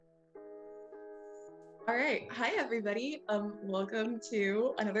All right. Hi, everybody. Welcome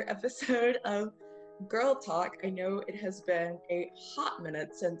to another episode of Girl Talk. I know it has been a hot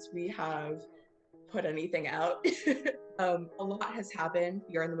minute since we have put anything out. A lot has happened.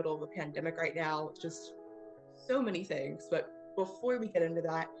 We are in the middle of a pandemic right now, just so many things. But before we get into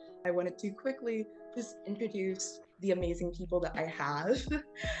that, I wanted to quickly just introduce the amazing people that I have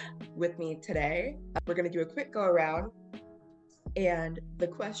with me today. We're going to do a quick go around. And the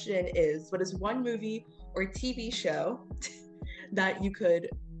question is, what is one movie or TV show that you could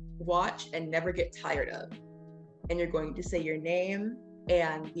watch and never get tired of? And you're going to say your name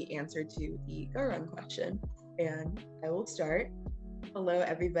and the answer to the go run question. And I will start. Hello,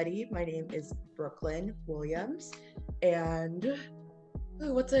 everybody. My name is Brooklyn Williams. And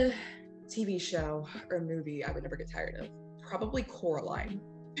what's a TV show or movie I would never get tired of? Probably Coraline.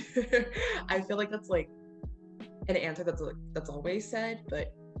 I feel like that's like an answer that's always said,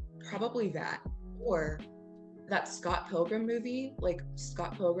 but probably that. Or that Scott Pilgrim movie, like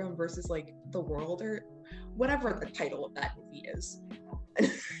Scott Pilgrim versus like the world or whatever the title of that movie is.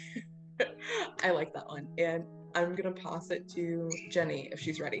 I like that one. And I'm gonna pass it to Jenny if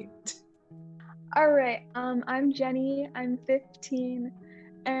she's ready. All right, I'm Jenny, I'm 15,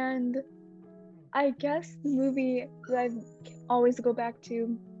 and I guess the movie that I always go back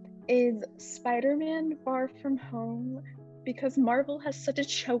to is Spider-Man Far From Home because Marvel has such a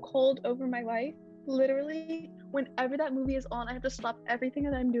chokehold over my life. Literally, whenever that movie is on, I have to stop everything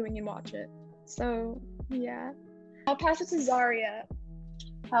that I'm doing and watch it. So, yeah. I'll pass it to Zaria.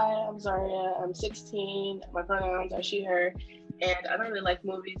 Hi, I'm Zaria. I'm 16. My pronouns are she, her. And I don't really like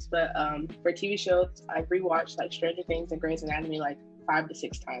movies, but for TV shows, I've rewatched like Stranger Things and Grey's Anatomy like 5 to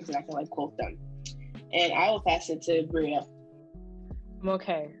 6 times, and I can like quote them. And I will pass it to Bria. I'm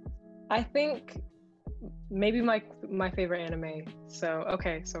okay. I think maybe my favorite anime. So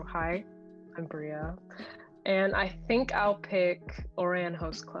hi, I'm Bria. And I think I'll pick Ouran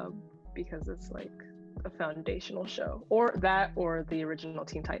Host Club because it's like a foundational show. Or that or the original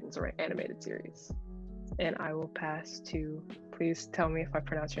Teen Titans animated series. And I will pass to, please tell me if I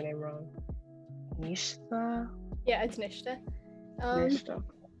pronounce your name wrong. Nishta? Yeah, it's Nishta. Nishta.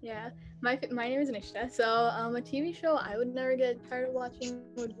 Yeah, my name is Nishta. So a TV show I would never get tired of watching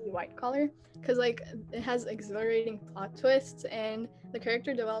would be White Collar, because like it has exhilarating plot twists and the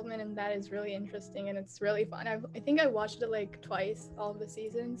character development in that is really interesting and it's really fun. I think I watched it like twice, all of the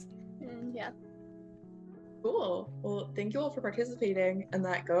seasons, and yeah. Cool. Well, thank you all for participating in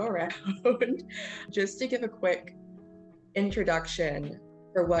that go around. Just to give a quick introduction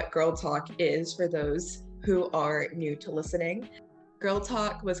for what Girl Talk is for those who are new to listening. Girl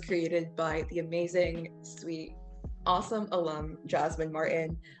Talk was created by the amazing, sweet, awesome alum Jasmine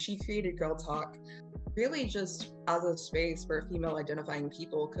Martin. She created Girl Talk really just as a space where female identifying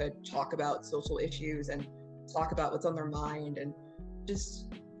people could talk about social issues and talk about what's on their mind and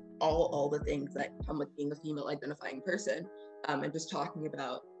just all the things that come with being a female identifying person, and just talking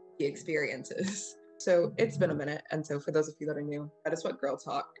about the experiences. So it's been a minute, and so for those of you that are new, that is what Girl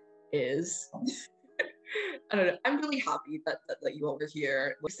Talk is. I don't know. I'm really happy that you all are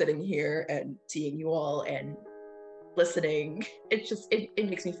here, like, sitting here and seeing you all and listening. It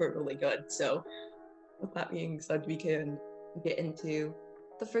makes me feel really good. So with that being said, we can get into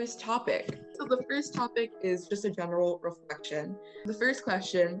the first topic. So the first topic is just a general reflection. The first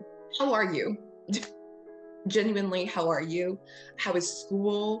question, how are you? Genuinely, how are you? How is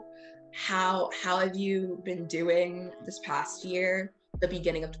school? How have you been doing this past year? The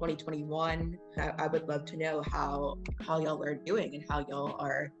beginning of 2021. I would love to know how y'all are doing and how y'all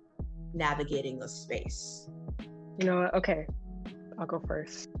are navigating this space. You know what? Okay, I'll go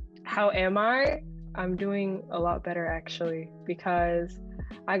first. How am I? I'm doing a lot better actually because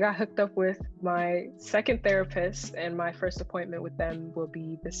I got hooked up with my second therapist and my first appointment with them will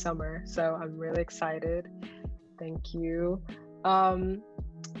be this summer. So I'm really excited. Thank you.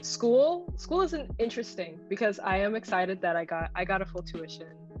 School isn't interesting because I am excited that I got a full tuition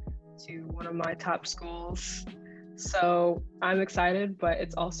to one of my top schools. So I'm excited, but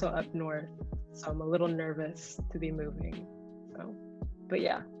it's also up north. So I'm a little nervous to be moving. So, but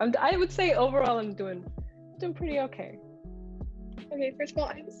yeah, I would say overall I'm doing pretty okay. Okay, first of all,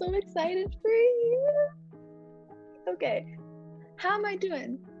 I'm so excited for you. Okay, how am I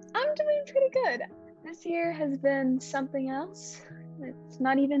doing? I'm doing pretty good. This year has been something else. It's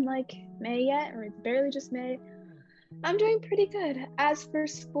not even like May yet, or it's barely just May. I'm doing pretty good. As for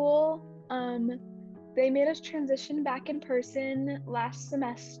school, they made us transition back in person last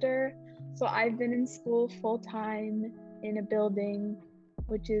semester. So I've been in school full time in a building,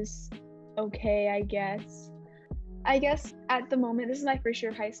 which is okay, I guess. I guess at the moment, this is my first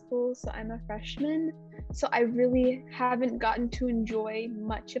year of high school, so I'm a freshman. So I really haven't gotten to enjoy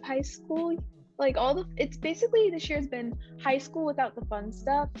much of high school. Like it's basically this year's been high school without the fun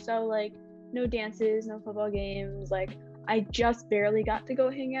stuff. So like no dances, no football games. Like I just barely got to go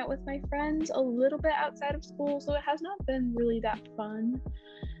hang out with my friends a little bit outside of school. So it has not been really that fun.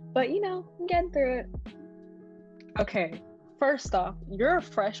 But you know, I'm getting through it. Okay, first off, you're a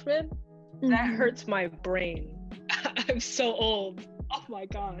freshman? That Mhm. hurts my brain. I'm so old. Oh my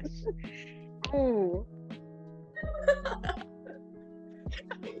gosh. Ooh.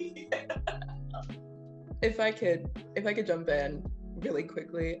 If I could jump in really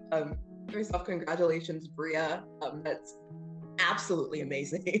quickly, first off, congratulations, Bria. That's absolutely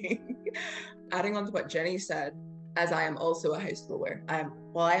amazing. Adding on to what Jenny said, as I am also a high schooler, I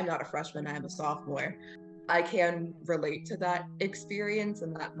am not a freshman, I am a sophomore. I can relate to that experience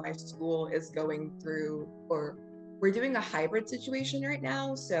and that my school is going through, or we're doing a hybrid situation right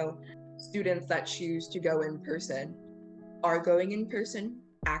now. So students that choose to go in person are going in person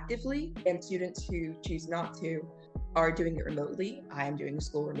actively, and students who choose not to are doing it remotely. I am doing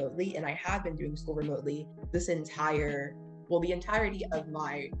school remotely, and I have been doing school remotely the entirety of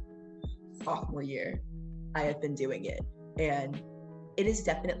my sophomore year. I have been doing it, and it is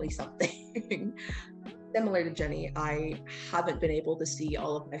definitely something. Similar to Jenny, I haven't been able to see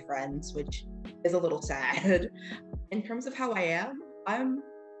all of my friends, which is a little sad. In terms of how I am, I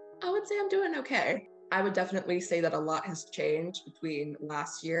would say I'm doing okay. I would definitely say that a lot has changed between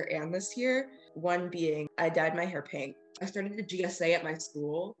last year and this year. One being I dyed my hair pink. I started a GSA at my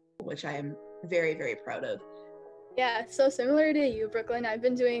school, which I am very, very proud of. Yeah, so similar to you, Brooklyn, I've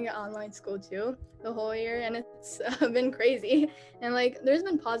been doing online school too the whole year, and it's been crazy. And like, there's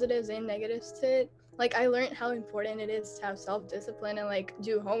been positives and negatives to it. Like, I learned how important it is to have self-discipline and like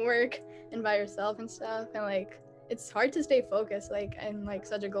do homework and by yourself and stuff. And like, it's hard to stay focused like in like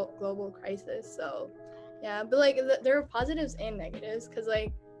such a global crisis. So yeah, but like there were positives and negatives because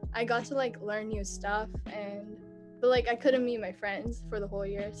like I got to like learn new stuff, but like I couldn't meet my friends for the whole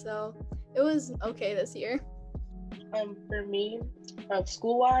year. So it was okay this year. For me,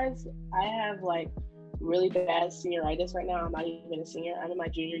 school-wise, I have like really bad senioritis right now. I'm not even a senior. I'm in my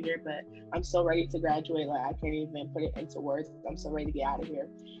junior year, but I'm so ready to graduate. Like I can't even put it into words. I'm so ready to get out of here.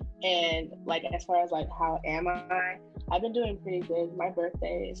 And like as far as like how am I? I've been doing pretty good. My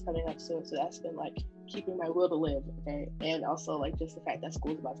birthday is coming up soon, so that's been like keeping my will to live. Okay, and also like just the fact that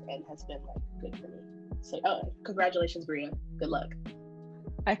school's about to end has been like good for me. So congratulations, Bria. Good luck.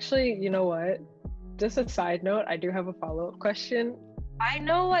 Actually, you know what? Just a side note, I do have a follow-up question. I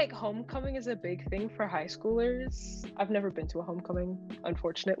know like homecoming is a big thing for high schoolers. I've never been to a homecoming,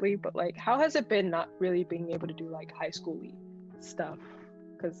 unfortunately, but like how has it been not really being able to do like high school-y stuff?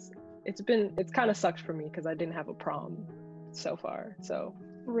 Because it's kind of sucked for me because I didn't have a prom so far. So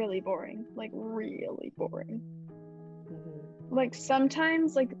Really boring. Like really boring. mm-hmm. Like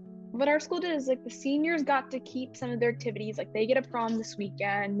sometimes like what our school did is like the seniors got to keep some of their activities, like they get a prom this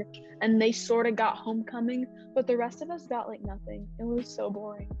weekend and they sort of got homecoming, but the rest of us got like nothing. It was so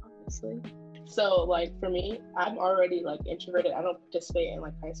boring, honestly. So like for me, I'm already like introverted. I don't participate in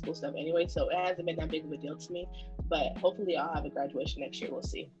like high school stuff anyway, so it hasn't been that big of a deal to me. But hopefully I'll have a graduation next year. We'll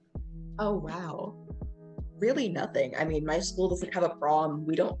see. Oh wow. Really nothing. I mean, my school doesn't have a prom.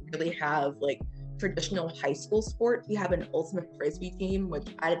 We don't really have like traditional high school sports. We have an ultimate frisbee team,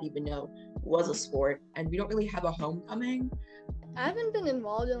 which I didn't even know was a sport, and we don't really have a homecoming. I haven't been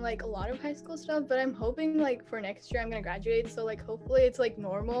involved in like a lot of high school stuff, but I'm hoping like for next year I'm gonna graduate. So like hopefully it's like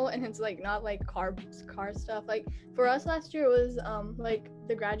normal and it's like not like car stuff. Like for us last year it was like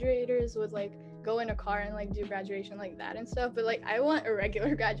the graduators would like go in a car and like do graduation like that and stuff. But like I want a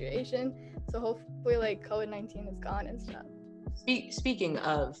regular graduation. So hopefully like COVID-19 is gone and stuff. Speaking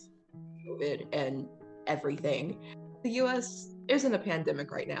of COVID and everything, the US is in a pandemic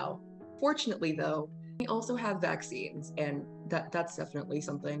right now. Fortunately though, we also have vaccines, and that's definitely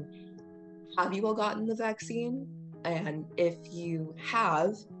something. Have you all gotten the vaccine? And if you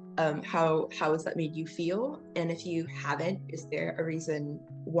have, how has that made you feel? And if you haven't, is there a reason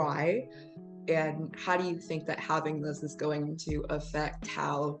why? And how do you think that having this is going to affect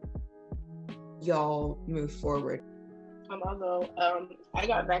how y'all move forward? I'll go. I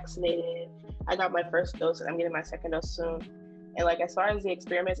got vaccinated. I got my first dose, and I'm getting my second dose soon. And like as far as the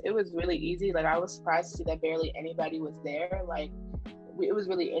experiments, it was really easy. Like I was surprised to see that barely anybody was there. Like it was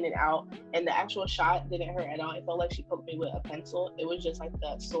really in and out. And the actual shot didn't hurt at all. It felt like she poked me with a pencil. It was just like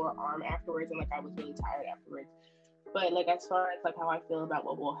the sore arm afterwards, and like I was really tired afterwards. But like as far as like how I feel about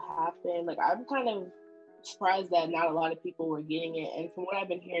what will happen, like I'm kind of surprised that not a lot of people were getting it. And from what I've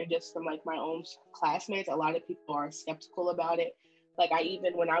been hearing just from like my own classmates, a lot of people are skeptical about it. Like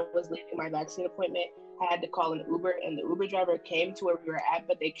when I was leaving my vaccine appointment, I had to call an Uber, and the Uber driver came to where we were at,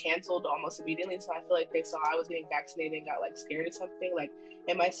 but they canceled almost immediately. So I feel like they saw I was getting vaccinated and got like scared or something. Like,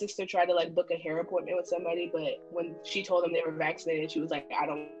 and my sister tried to like book a hair appointment with somebody, but when she told them they were vaccinated, she was like, I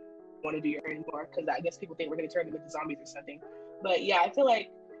don't want to do your hair anymore, because I guess people think we're going to turn them into zombies or something. But yeah, I feel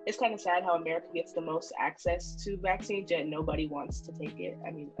like it's kind of sad how America gets the most access to vaccines, yet nobody wants to take it.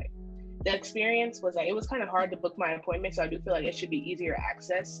 I mean, like, the experience was like, it was kind of hard to book my appointment, so I do feel like it should be easier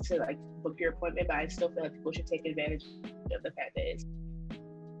access to like book your appointment, but I still feel like people should take advantage of the fact that it's.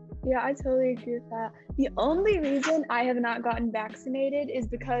 Yeah, I totally agree with that. The only reason I have not gotten vaccinated is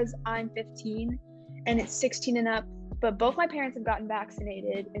because I'm 15 and it's 16 and up, but both my parents have gotten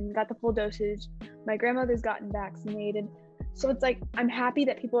vaccinated and got the full dosage. My grandmother's gotten vaccinated. So it's like, I'm happy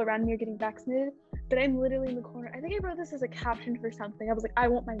that people around me are getting vaccinated, but I'm literally in the corner. I think I wrote this as a caption for something. I was like, I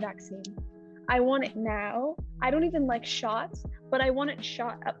want my vaccine. I want it now. I don't even like shots, but I want it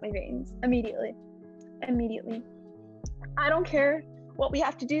shot up my veins immediately. I don't care what we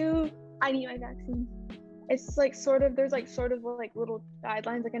have to do. I need my vaccine. It's like there's like little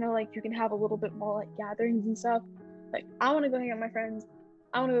guidelines. Like I know like you can have a little bit more like gatherings and stuff. Like I want to go hang out with my friends.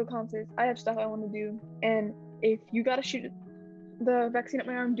 I want to go to concerts. I have stuff I want to do. And if you gotta shoot the vaccine up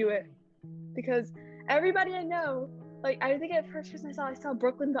my arm, do it. Because everybody I know, like I think at first person I saw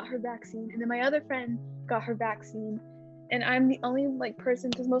Brooklyn got her vaccine, and then my other friend got her vaccine, and I'm the only like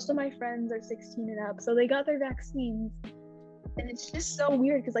person, because most of my friends are 16 and up, so they got their vaccines, and it's just so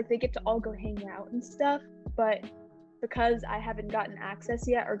weird because like they get to all go hang out and stuff, but because I haven't gotten access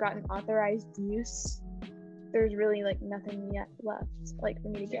yet or gotten authorized use, there's really like nothing yet left like for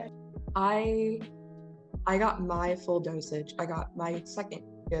me to get. I got my full dosage. I got my second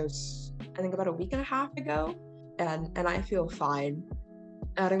dose, I think about a week and a half ago, and I feel fine.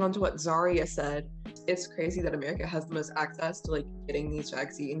 Adding on to what Zaria said, it's crazy that America has the most access to like getting these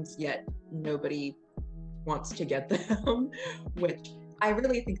vaccines, yet nobody wants to get them, which I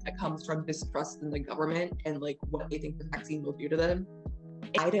really think that comes from distrust in the government and like what they think the vaccine will do to them.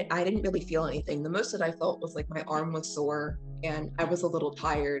 I didn't really feel anything. The most that I felt was like my arm was sore and I was a little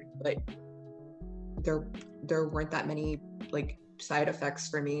tired, but there weren't that many like side effects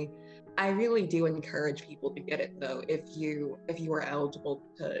for me. I really do encourage people to get it though, if you are eligible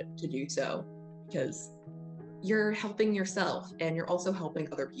to do so, because you're helping yourself and you're also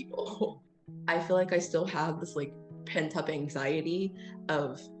helping other people. I feel like I still have this like pent up anxiety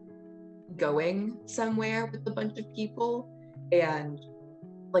of going somewhere with a bunch of people and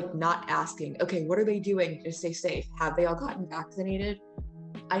like not asking, okay, what are they doing to stay safe? Have they all gotten vaccinated?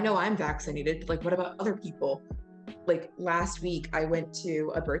 I know I'm vaccinated, but like what about other people? Like last week I went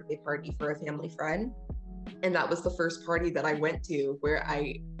to a birthday party for a family friend, and that was the first party that I went to where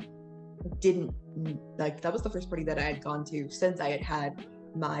I didn't like, that was the first party that I had gone to since I had had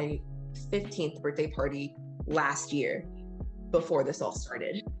my 15th birthday party last year before this all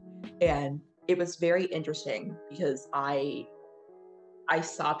started. And it was very interesting because I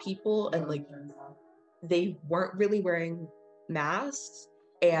saw people and like they weren't really wearing masks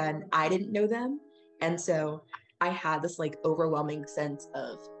and I didn't know them. And so I had this like overwhelming sense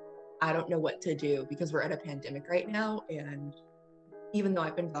of, I don't know what to do because we're in a pandemic right now. And even though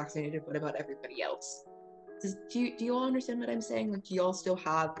I've been vaccinated, what about everybody else? Do you all understand what I'm saying? Like, do you all still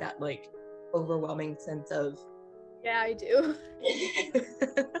have that like overwhelming sense of? Yeah, I do.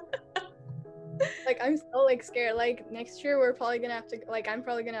 Like, I'm so like scared. Like next year we're probably gonna have to, like, I'm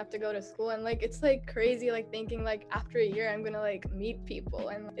probably gonna have to go to school, and like it's like crazy, like thinking like after a year I'm gonna like meet people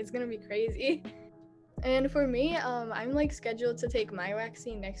and it's gonna be crazy. And for me, I'm like scheduled to take my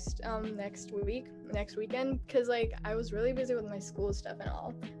vaccine next weekend, because like I was really busy with my school stuff and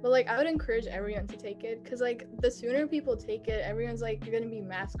all. But like I would encourage everyone to take it, because like the sooner people take it, everyone's like gonna be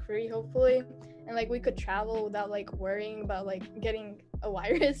mask free hopefully, and like we could travel without like worrying about like getting a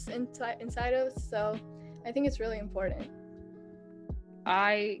virus inside us. So I think it's really important.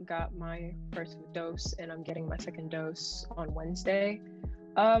 I got my first dose and I'm getting my second dose on Wednesday.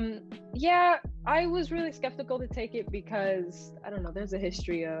 Yeah, I was really skeptical to take it because I don't know, there's a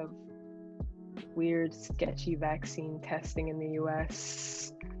history of weird sketchy vaccine testing in the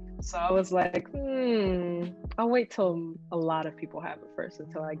US. So I was like, I'll wait till a lot of people have it first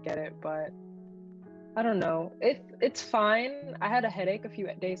until I get it. But I don't know, it's fine. I had a headache a few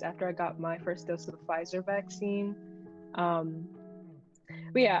days after I got my first dose of the Pfizer vaccine. But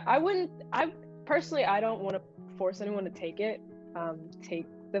yeah, I personally don't want to force anyone to take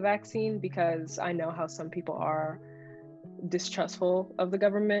the vaccine, because I know how some people are distrustful of the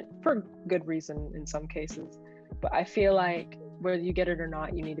government for good reason in some cases. But I feel like whether you get it or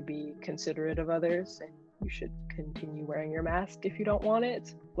not, you need to be considerate of others, and you should continue wearing your mask if you don't want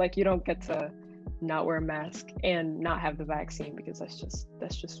it. Like, you don't get to not wear a mask and not have the vaccine, because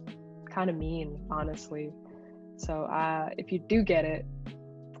that's just kind of mean, honestly. So if you do get it,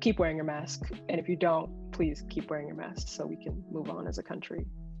 keep wearing your mask, and if you don't, please keep wearing your mask so we can move on as a country.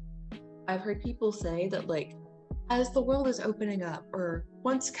 I've heard people say that, like, as the world is opening up, or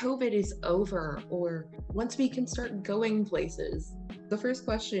once COVID is over, or once we can start going places, the first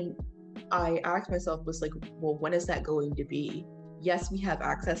question I asked myself was like, well, when is that going to be? Yes, we have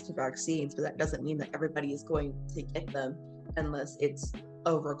access to vaccines, but that doesn't mean that everybody is going to get them unless it's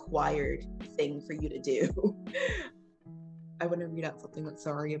a required thing for you to do. I want to read out something that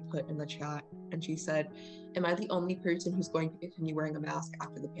Zaria put in the chat, and she said, am I the only person who's going to continue wearing a mask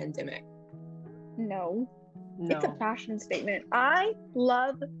after the pandemic? No. No. It's a fashion statement. I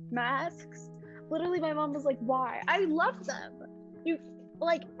love masks. Literally, my mom was like, why? I love them. You,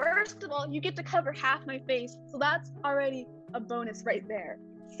 like, first of all, you get to cover half my face, so that's already a bonus right there.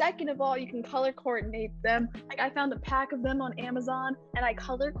 Second of all, you can color coordinate them. Like, I found a pack of them on Amazon, and I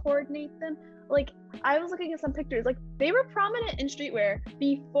color coordinate them. Like, I was looking at some pictures, like, they were prominent in streetwear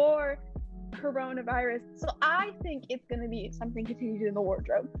before coronavirus, so I think it's going to be something continued in the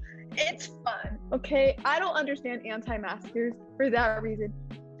wardrobe. It's fun, okay? I don't understand anti-maskers for that reason.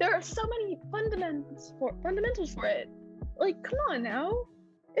 There are so many fundamentals for it. Like, come on now,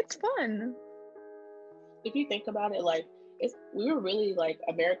 it's fun. If you think about it, like, we were really, like,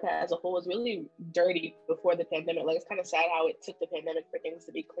 America as a whole was really dirty before the pandemic. Like, it's kind of sad how it took the pandemic for things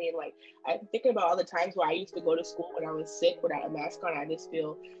to be clean. Like, I'm thinking about all the times where I used to go to school when I was sick without a mask on. I just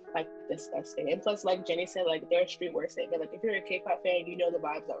feel like disgusting. And plus, like Jenny said, like, they're a streetwear statement. Like, if you're a K-pop fan, you know the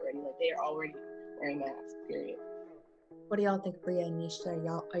vibes already. Like, they are already wearing masks, period. What do y'all think, Bria and Nisha?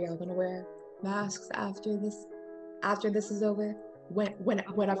 Are y'all gonna wear masks after this is over?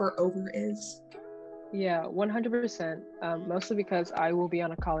 Whenever over is? Yeah, 100%. Mostly because I will be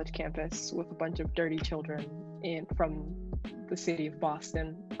on a college campus with a bunch of dirty children from the city of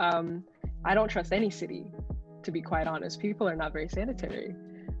Boston. I don't trust any city, to be quite honest. People are not very sanitary.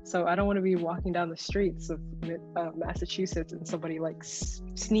 So I don't want to be walking down the streets of Massachusetts and somebody like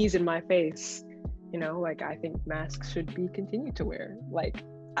sneeze in my face. You know, like, I think masks should be continued to wear. Like,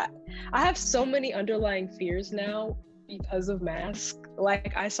 I have so many underlying fears now because of masks.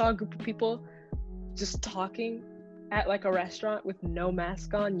 Like, I saw a group of people just talking at like a restaurant with no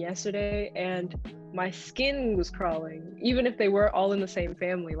mask on yesterday, and my skin was crawling. Even if they were all in the same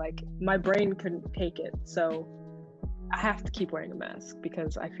family, like, my brain couldn't take it. So I have to keep wearing a mask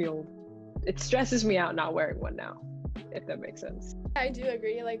because I feel it stresses me out not wearing one now, if that makes sense. I do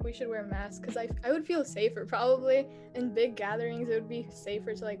agree, like, we should wear masks, because I would feel safer probably in big gatherings. It would be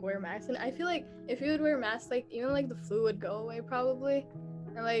safer to, like, wear masks, and I feel like if you would wear masks, like, even like the flu would go away probably,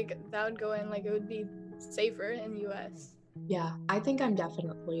 and like that would go in, like, it would be safer in the US. Yeah, I think I'm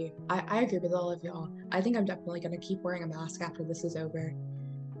definitely, I agree with all of y'all. I think I'm definitely gonna keep wearing a mask after this is over.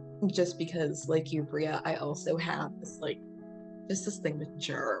 Just because, like you, Bria, I also have this, like, just this thing with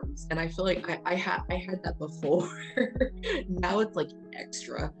germs. And I feel like I had that before. Now it's like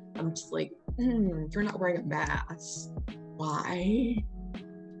extra. I'm just like, you're not wearing a mask. Why?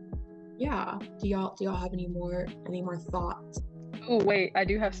 Yeah. Do y'all have any more thoughts? Oh, wait, I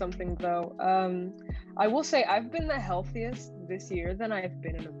do have something though. I will say I've been the healthiest this year than I've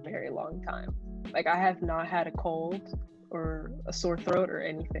been in a very long time. Like, I have not had a cold or a sore throat or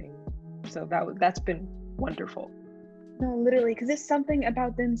anything. So that's been wonderful. No, literally, because there's something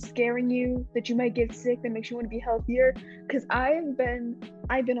about them scaring you that you might get sick that makes you want to be healthier. Because I've been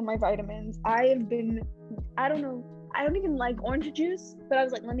on my vitamins. I don't know, I don't even like orange juice, but I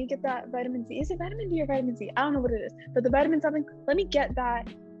was like, let me get that vitamin C. Is it vitamin D or vitamin C? I don't know what it is, but the vitamin something, let me get that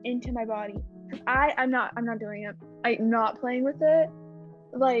into my body. I'm not doing it. I'm not playing with it.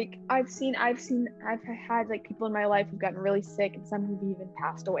 Like, I've had like people in my life who've gotten really sick, and some who've even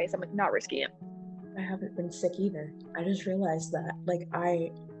passed away, so I'm like, not risking it. I haven't been sick either. I just realized that.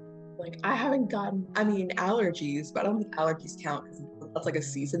 I haven't gotten, I mean, allergies, but I don't think allergies count because that's like a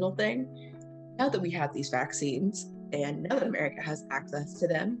seasonal thing. Now that we have these vaccines, and now that America has access to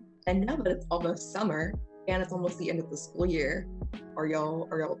them, and now that it's almost summer and it's almost the end of the school year, are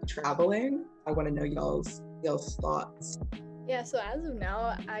y'all traveling? I want to know y'all's thoughts. Yeah, so as of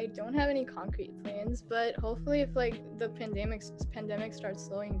now, I don't have any concrete plans, but hopefully if like the pandemic starts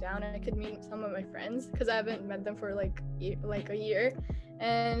slowing down, I could meet some of my friends, because I haven't met them for like a year.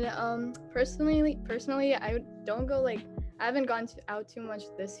 And personally, I haven't gone out too much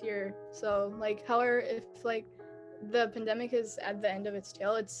this year. So like, however, if like the pandemic is at the end of its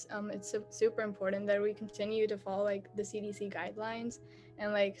tail, it's super important that we continue to follow like the CDC guidelines,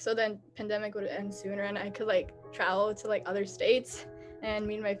 and like so then pandemic would end sooner and I could like travel to like other states and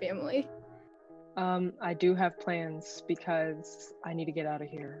meet my family. I do have plans because I need to get out of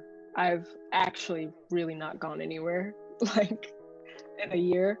here. I've actually really not gone anywhere like in a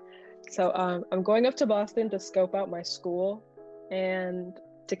year. So I'm going up to Boston to scope out my school and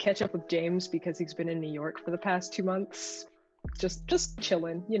to catch up with James because he's been in New York for the past 2 months, just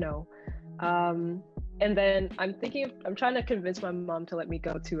chilling, you know. And then I'm trying to convince my mom to let me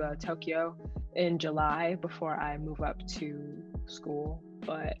go to Tokyo in July before I move up to school,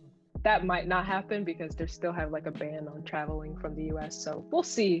 but that might not happen because they still have like a ban on traveling from the US. So we'll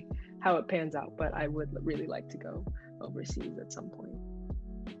see how it pans out, but I would really like to go overseas at some point.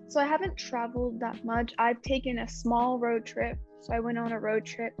 So I haven't traveled that much. I've taken a small road trip. So I went on a road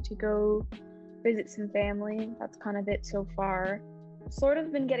trip to go visit some family. That's kind of it so far. Sort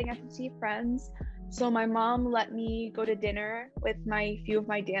of been getting out to see friends. So my mom let me go to dinner with few of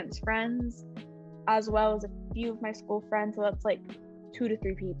my dance friends, as well as a few of my school friends. So that's like 2 to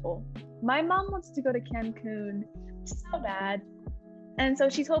 3 people. My mom wants to go to Cancun so bad. And so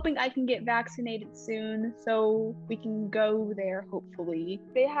she's hoping I can get vaccinated soon so we can go there, hopefully.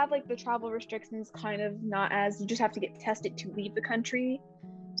 They have like the travel restrictions kind of not as, you just have to get tested to leave the country.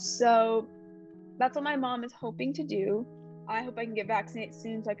 So that's what my mom is hoping to do. I hope I can get vaccinated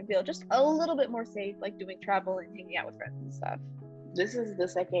soon so I can feel just a little bit more safe, like doing travel and hanging out with friends and stuff. This is the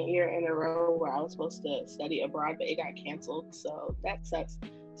second year in a row where I was supposed to study abroad, but it got canceled. So that sucks.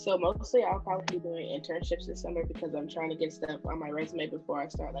 So mostly I'll probably be doing internships this summer because I'm trying to get stuff on my resume before I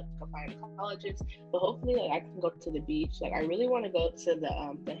start like applying to colleges. But hopefully like I can go to the beach. Like I really want to go to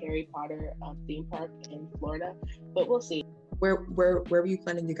the Harry Potter theme park in Florida, but we'll see. Where were you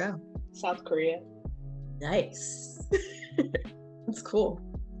planning to go? South Korea. Nice. That's cool.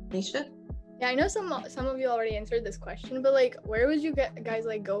 Nisha? Yeah, I know some of you already answered this question, but like where would you guys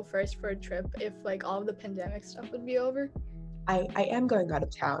like go first for a trip if like all of the pandemic stuff would be over? I am going out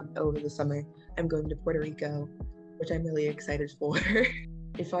of town over the summer. I'm going to Puerto Rico, which I'm really excited for.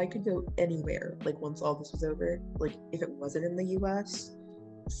 If I could go anywhere, like once all this was over, like if it wasn't in the US,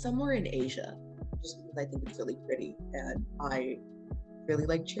 somewhere in Asia, just because I think it's really pretty and I really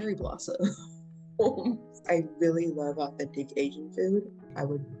like cherry blossom. I really love authentic Asian food. I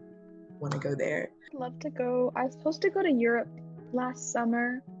would want to go there. Love to go. I was supposed to go to Europe last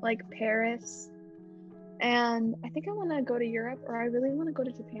summer, like Paris. And I think I want to go to Europe, or I really want to go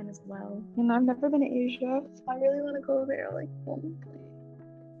to Japan as well. And I've never been to Asia, so I really want to go there, like,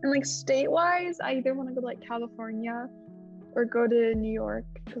 and like state-wise, I either want to go to like California or go to New York,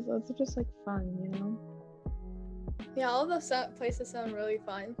 because those are just like fun, you know? Yeah, all those places sound really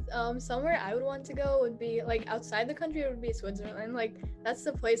fun. Somewhere I would want to go would be like outside the country. It would be Switzerland. Like that's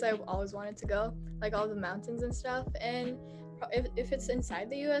the place I've always wanted to go. Like all the mountains and stuff. And if it's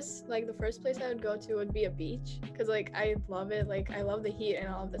inside the U.S., like the first place I would go to would be a beach because like I love it. Like I love the heat and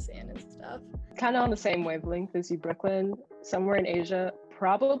all of the sand and stuff. Kind of on the same wavelength as you, Brooklyn. Somewhere in Asia,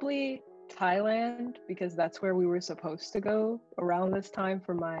 probably Thailand, because that's where we were supposed to go around this time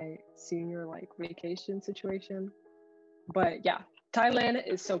for my senior like vacation situation. But yeah, Thailand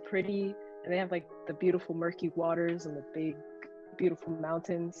is so pretty and they have like the beautiful murky waters and the big beautiful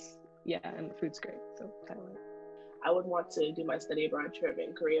mountains. Yeah, and the food's great. So Thailand. I would want to do my study abroad trip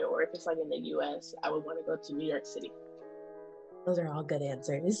in Korea, or if it's like in the US, I would want to go to New York City. Those are all good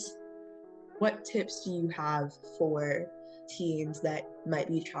answers. What tips do you have for teens that might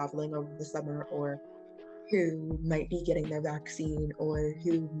be traveling over the summer, or who might be getting their vaccine, or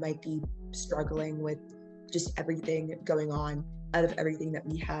who might be struggling with just everything going on out of everything that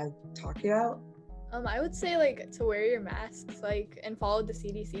we have talked about? I would say like to wear your masks, like, and follow the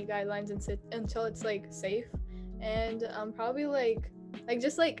CDC guidelines and sit until it's like safe, and probably like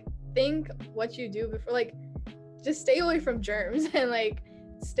just like think what you do before, like just stay away from germs and like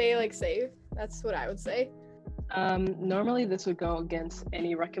stay like safe. That's what I would say. Normally this would go against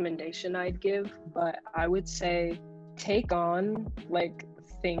any recommendation I'd give, but I would say take on like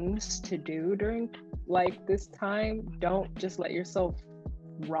things to do during like this time. Don't just let yourself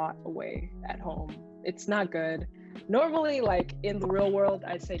rot away at home. It's not good. Normally, like in the real world,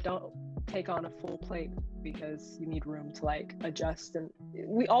 I say don't take on a full plate because you need room to like adjust, and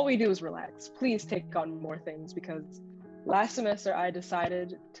all we do is relax. Please take on more things, because last semester I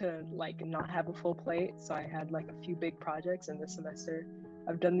decided to like not have a full plate, so I had like a few big projects, and this semester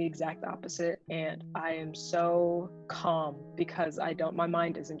I've done the exact opposite, and I am so calm because my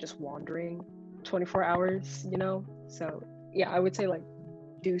mind isn't just wandering 24 hours, you know? So yeah, I would say like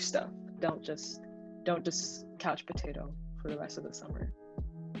do stuff. Don't just don't just couch potato for the rest of the summer.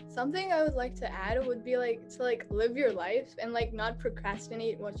 Something I would like to add would be like to like live your life and like not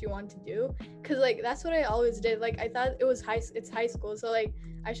procrastinate what you want to do, because like that's what I always did. Like I thought it's high school, so like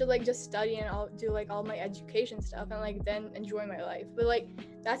I should like just study and I'll do like all my education stuff and like then enjoy my life. But like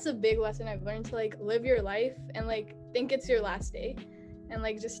that's a big lesson I've learned, to like live your life and like think it's your last day and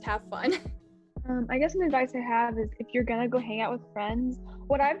like just have fun. I guess some advice I have is, if you're gonna go hang out with friends,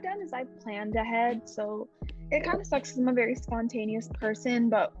 what I've done is I've planned ahead. So it kind of sucks because I'm a very spontaneous person,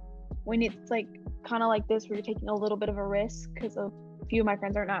 but when it's like kind of like this where you're taking a little bit of a risk because a few of my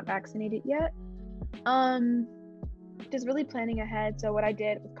friends are not vaccinated yet, just really planning ahead. So what I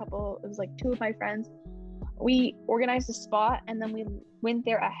did with it was like two of my friends, we organized a spot and then we went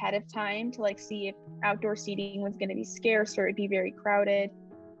there ahead of time to like see if outdoor seating was going to be scarce or it'd be very crowded.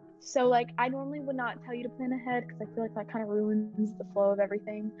 So like I normally would not tell you to plan ahead because I feel like that kind of ruins the flow of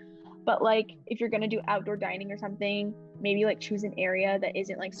everything. But like if you're going to do outdoor dining or something, maybe like choose an area that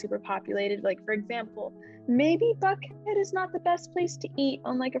isn't like super populated. Like for example, maybe Buckhead is not the best place to eat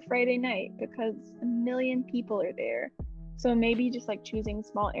on like a Friday night because a million people are there. So maybe just like choosing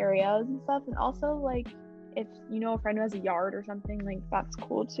small areas and stuff. And also like if you know a friend who has a yard or something, like that's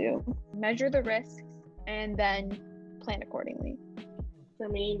cool too. Measure the risks and then plan accordingly. For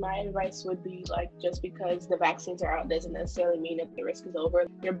me, my advice would be like, just because the vaccines are out doesn't necessarily mean that the risk is over.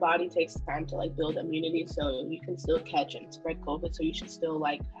 Your body takes time to like build immunity, so you can still catch and spread COVID. So you should still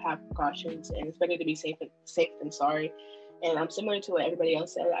like have precautions, and it's better to be safe than sorry. And I'm similar to what everybody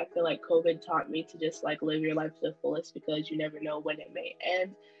else said. I feel like COVID taught me to just like live your life to the fullest, because you never know when it may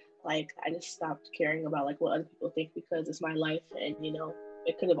end. Like I just stopped caring about like what other people think, because it's my life, and you know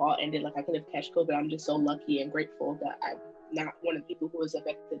it could have all ended. Like I could have catch COVID. I'm just so lucky and grateful that I'm not one of the people who was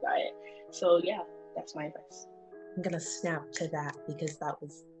affected by it. So yeah, that's my advice. I'm gonna snap to that because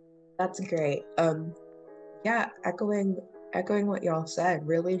that's great. Yeah, echoing what y'all said,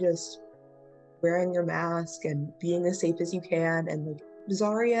 really just wearing your mask and being as safe as you can, and like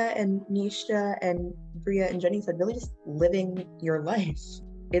Zaria and Nisha and Bria and Jenny said, really just living your life.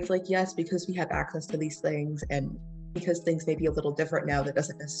 It's like, yes, because we have access to these things and because things may be a little different now, that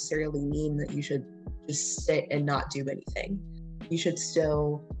doesn't necessarily mean that you should just sit and not do anything. You should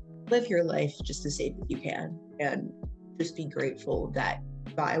still live your life just as safe as you can, and just be grateful that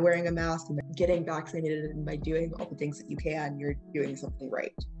by wearing a mask and getting vaccinated and by doing all the things that you can, you're doing something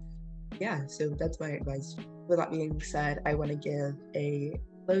right. Yeah, so that's my advice. With that being said, I want to give a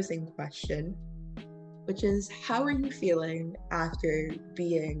closing question, which is, how are you feeling after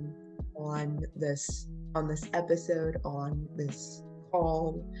being on this episode, on this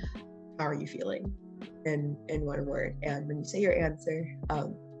call? How are you feeling in one word? And when you say your answer,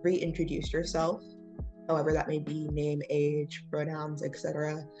 reintroduce yourself, however that may be, name, age, pronouns,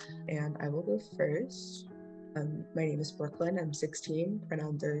 etc. And I will go first. My name is Brooklyn. I'm 16.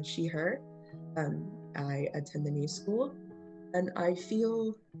 Pronouns are she, her. I attend the new school, and I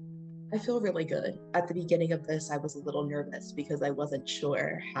feel really good. At the beginning of this, I was a little nervous because I wasn't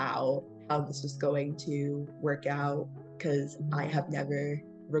sure how this was going to work out, because I have never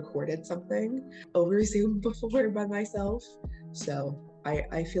recorded something over Zoom before by myself. So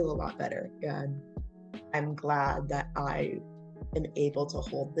I feel a lot better, and I'm glad that I am able to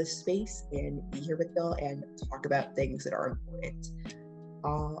hold this space and be here with y'all and talk about things that are important.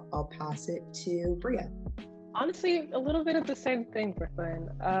 I'll pass it to Bria. Honestly, a little bit of the same thing, Brooklyn.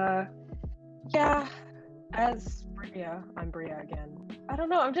 Yeah, as Bria, I'm Bria again. I don't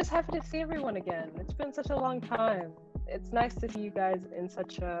know, I'm just happy to see everyone again. It's been such a long time. It's nice to see you guys in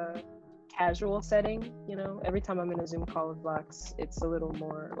such a casual setting, you know? Every time I'm in a Zoom call with Lux, it's a little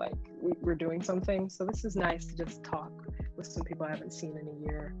more like we're doing something. So this is nice to just talk with some people I haven't seen in a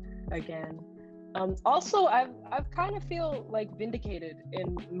year again. Also, I've kind of feel like vindicated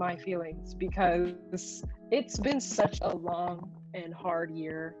in my feelings, because it's been such a long and hard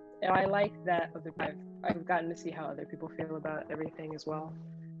year. And I like that I've gotten to see how other people feel about everything as well.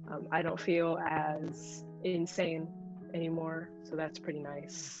 I don't feel as insane anymore, so that's pretty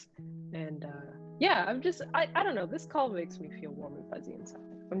nice. And yeah, I don't know, this call makes me feel warm and fuzzy inside.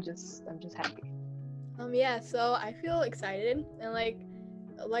 I'm just happy. Yeah, so I feel excited, and like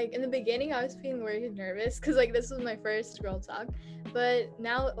in the beginning I was feeling very nervous because like this was my first girl talk, but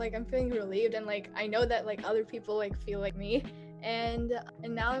now like I'm feeling relieved, and like I know that like other people like feel like me, and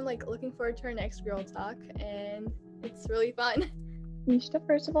now I'm like looking forward to our next girl talk, and it's really fun. Nisha,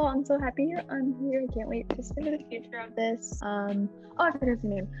 first of all, I'm so happy you're on here. I can't wait to see the future of this. I forgot her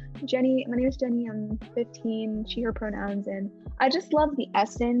name. Jenny. My name is Jenny. I'm 15. She, her pronouns, and I just love the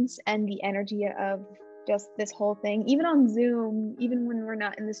essence and the energy of just this whole thing. Even on Zoom, even when we're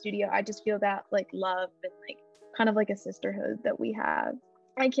not in the studio, I just feel that like love and like kind of like a sisterhood that we have.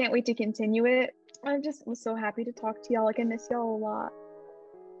 I can't wait to continue it. I just was so happy to talk to y'all. Like I miss y'all a lot.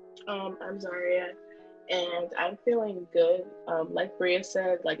 I'm Zaria, and I'm feeling good. Like Bria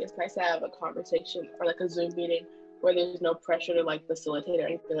said, like it's nice to have a conversation or like a Zoom meeting where there's no pressure to like facilitate or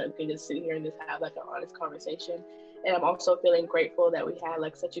anything. Like we can just sit here and just have like an honest conversation. And I'm also feeling grateful that we had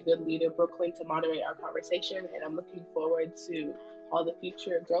like such a good leader, Brooklyn, to moderate our conversation. And I'm looking forward to all the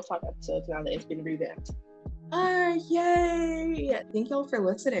future Girl Talk episodes now that it's been revamped. Yay! Thank y'all for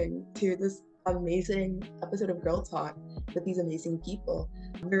listening to this amazing episode of Girl Talk with these amazing people.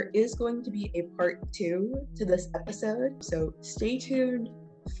 There is going to be a part 2 to this episode, so stay tuned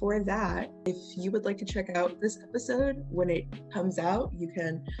for that. If you would like to check out this episode when it comes out, you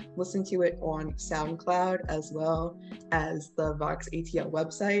can listen to it on SoundCloud as well as the Vox ATL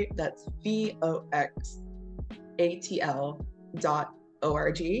website. That's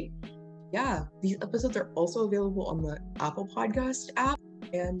voxatl.org. Yeah, these episodes are also available on the Apple Podcast app.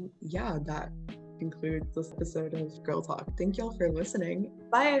 And yeah, that concludes this episode of Girl Talk. Thank y'all for listening.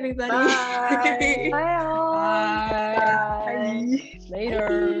 Bye, everybody. Bye. Bye all. Bye. Bye.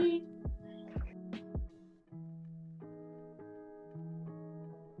 Later. Bye.